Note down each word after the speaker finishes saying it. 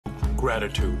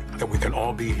gratitude that we can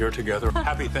all be here together.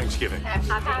 Happy Thanksgiving.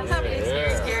 Happy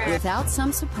Thanksgiving. Without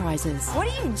some surprises. What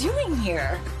are you doing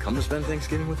here? Come to spend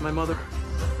Thanksgiving with my mother.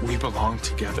 We belong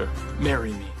together.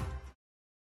 Marry me.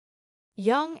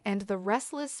 Young and the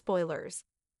Restless spoilers.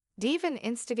 Devon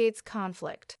instigates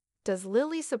conflict. Does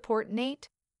Lily support Nate?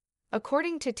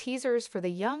 According to teasers for The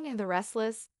Young and the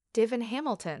Restless, Devon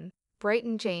Hamilton,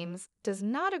 Brighton James, does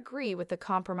not agree with the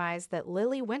compromise that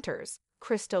Lily Winters,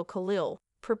 Crystal Khalil,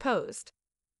 proposed.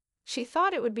 She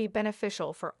thought it would be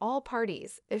beneficial for all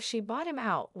parties if she bought him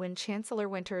out when Chancellor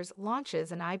Winters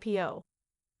launches an IPO.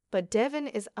 But Devon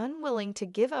is unwilling to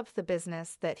give up the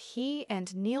business that he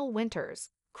and Neil Winters,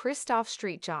 Christoph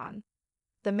Streetjohn,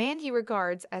 the man he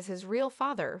regards as his real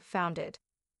father, founded.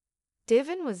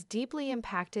 Devon was deeply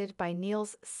impacted by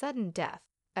Neil's sudden death,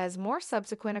 as more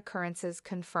subsequent occurrences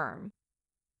confirm.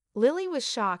 Lily was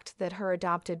shocked that her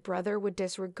adopted brother would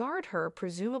disregard her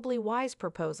presumably wise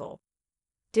proposal.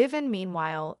 Devon,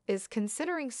 meanwhile, is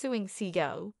considering suing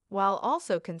Seago, while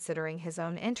also considering his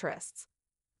own interests.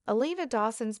 Elena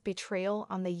Dawson's betrayal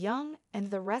on The Young and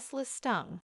the Restless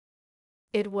stung.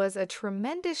 It was a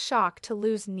tremendous shock to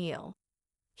lose Neil.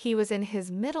 He was in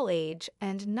his middle age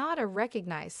and not a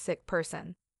recognized sick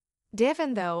person.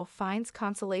 Devon, though, finds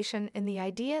consolation in the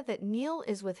idea that Neil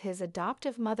is with his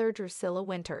adoptive mother Drusilla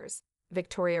Winters,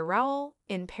 Victoria Rowell,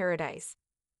 in paradise.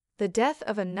 The death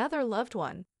of another loved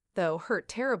one, though, hurt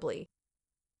terribly.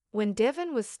 When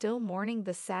Devon was still mourning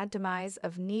the sad demise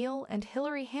of Neil and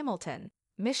Hilary Hamilton,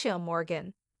 Michelle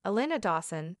Morgan, Elena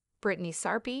Dawson, Brittany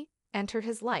Sarpy entered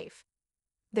his life.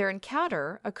 Their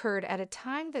encounter occurred at a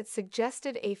time that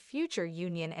suggested a future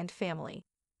union and family.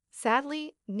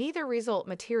 Sadly, neither result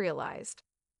materialized.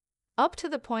 Up to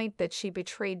the point that she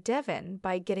betrayed Devon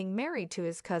by getting married to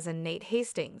his cousin Nate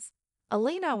Hastings,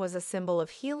 Elena was a symbol of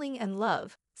healing and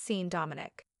love, seen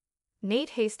Dominic.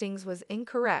 Nate Hastings was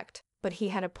incorrect, but he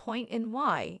had a point in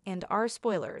Y and R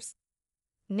spoilers.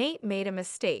 Nate made a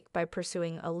mistake by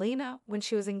pursuing Elena when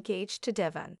she was engaged to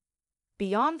Devon.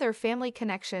 Beyond their family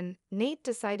connection, Nate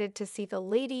decided to see the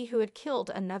lady who had killed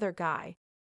another guy.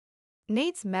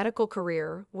 Nate's medical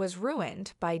career was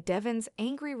ruined by Devon's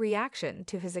angry reaction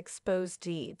to his exposed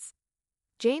deeds.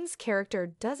 James' character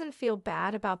doesn't feel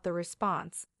bad about the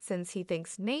response, since he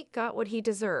thinks Nate got what he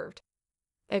deserved.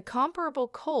 A comparable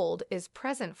cold is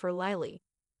present for Lily.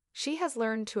 She has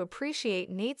learned to appreciate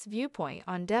Nate's viewpoint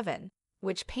on Devon,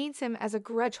 which paints him as a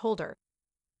grudge holder.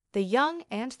 The Young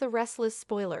and the Restless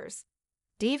spoilers.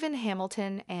 Devon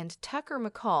Hamilton and Tucker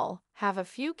McCall have a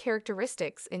few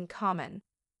characteristics in common.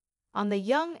 On The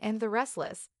Young and the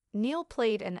Restless, Neil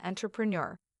played an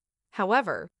entrepreneur.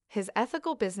 However, his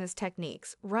ethical business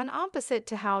techniques run opposite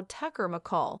to how Tucker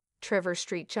McCall, Trevor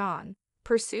Streetjohn,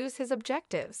 pursues his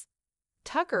objectives.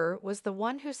 Tucker was the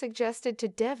one who suggested to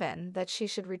Devon that she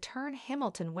should return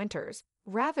Hamilton Winters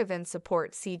rather than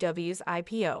support CW's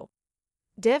IPO.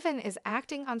 Devon is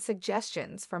acting on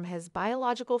suggestions from his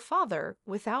biological father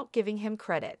without giving him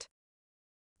credit.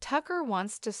 Tucker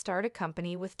wants to start a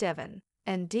company with Devon,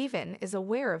 and Devon is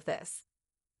aware of this.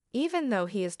 Even though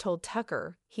he has told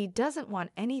Tucker he doesn't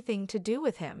want anything to do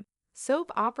with him,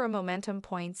 soap opera momentum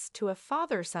points to a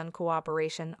father-son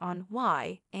cooperation on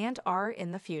Y and R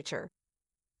in the future.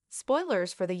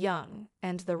 Spoilers for The Young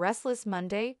and the Restless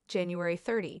Monday, January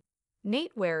 30.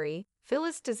 Nate Wary,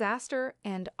 Phyllis Disaster,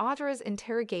 and Audra's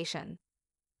Interrogation.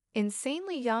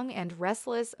 Insanely Young and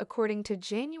Restless, according to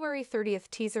January 30th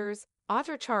teasers,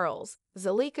 Audra Charles,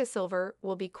 Zalika Silver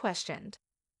will be questioned.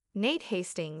 Nate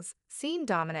Hastings, seen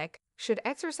Dominic, should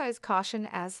exercise caution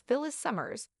as Phyllis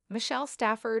Summers, Michelle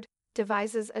Stafford,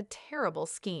 devises a terrible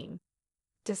scheme.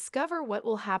 Discover what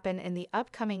will happen in the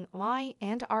upcoming Y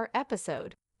and R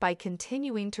episode by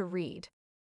continuing to read.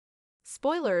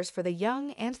 Spoilers for The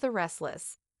Young and the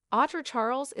Restless. Audra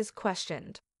Charles is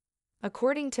questioned.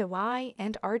 According to Y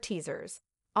and R teasers,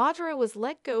 Audra was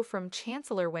let go from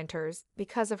Chancellor Winters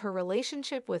because of her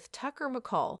relationship with Tucker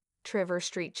McCall, Trevor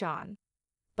Streetjohn.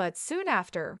 But soon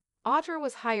after, Audra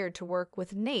was hired to work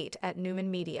with Nate at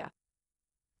Newman Media.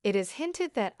 It is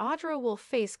hinted that Audra will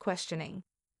face questioning.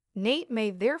 Nate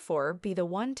may therefore be the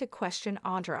one to question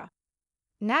Audra.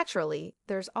 Naturally,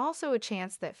 there's also a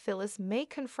chance that Phyllis may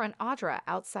confront Audra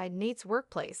outside Nate's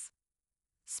workplace.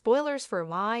 Spoilers for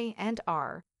Y and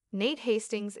R. Nate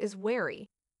Hastings is wary.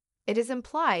 It is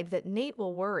implied that Nate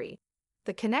will worry.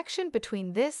 The connection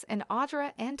between this and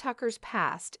Audra and Tucker's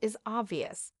past is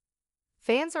obvious.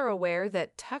 Fans are aware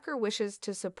that Tucker wishes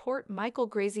to support Michael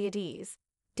Graziadis,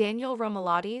 Daniel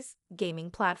Romalati's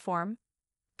gaming platform.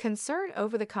 Concern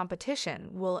over the competition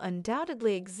will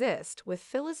undoubtedly exist with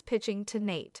Phyllis pitching to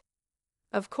Nate.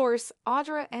 Of course,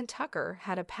 Audra and Tucker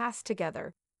had a past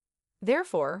together.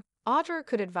 Therefore, Audra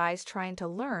could advise trying to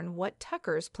learn what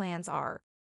Tucker's plans are.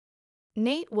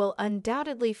 Nate will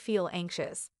undoubtedly feel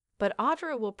anxious, but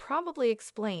Audra will probably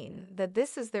explain that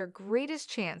this is their greatest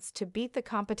chance to beat the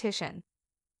competition.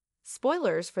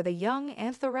 Spoilers for The Young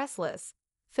and the Restless.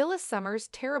 Phyllis Summer's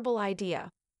terrible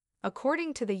idea.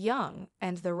 According to The Young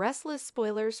and the Restless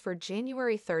spoilers for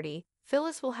January 30,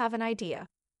 Phyllis will have an idea.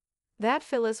 That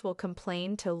Phyllis will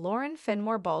complain to Lauren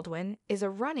Fenmore Baldwin is a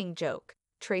running joke.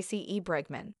 Tracy E.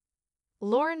 Bregman.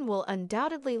 Lauren will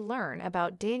undoubtedly learn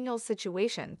about Daniel's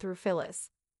situation through Phyllis.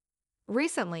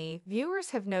 Recently,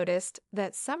 viewers have noticed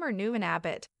that Summer Newman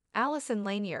Abbott, Allison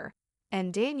Lanier,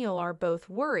 and Daniel are both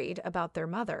worried about their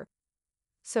mother.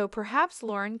 So perhaps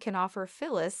Lauren can offer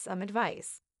Phyllis some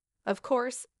advice. Of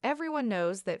course, everyone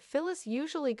knows that Phyllis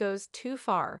usually goes too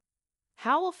far.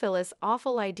 How will Phyllis'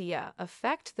 awful idea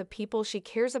affect the people she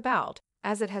cares about,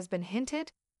 as it has been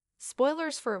hinted?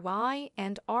 Spoilers for Y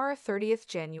and R 30th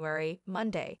January,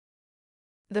 Monday.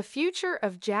 The future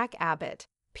of Jack Abbott,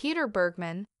 Peter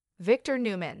Bergman, Victor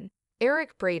Newman,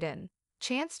 Eric Braeden,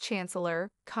 Chance Chancellor,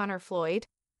 Connor Floyd,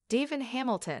 Devin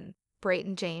Hamilton,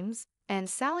 Brayton James, and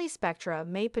Sally Spectra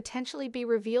may potentially be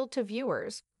revealed to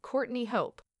viewers. Courtney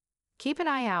Hope. Keep an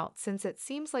eye out since it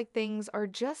seems like things are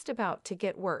just about to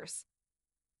get worse.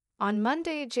 On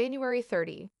Monday, January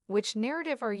 30, which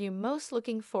narrative are you most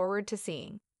looking forward to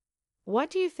seeing?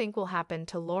 What do you think will happen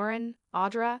to Lauren,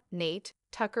 Audra, Nate,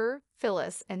 Tucker,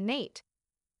 Phyllis, and Nate?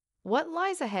 What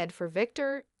lies ahead for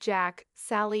Victor, Jack,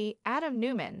 Sally, Adam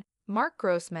Newman, Mark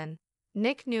Grossman,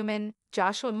 Nick Newman,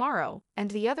 Joshua Morrow, and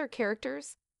the other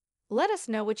characters? Let us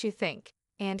know what you think,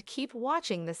 and keep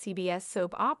watching the CBS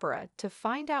soap opera to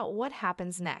find out what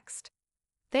happens next.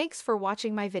 Thanks for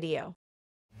watching my video.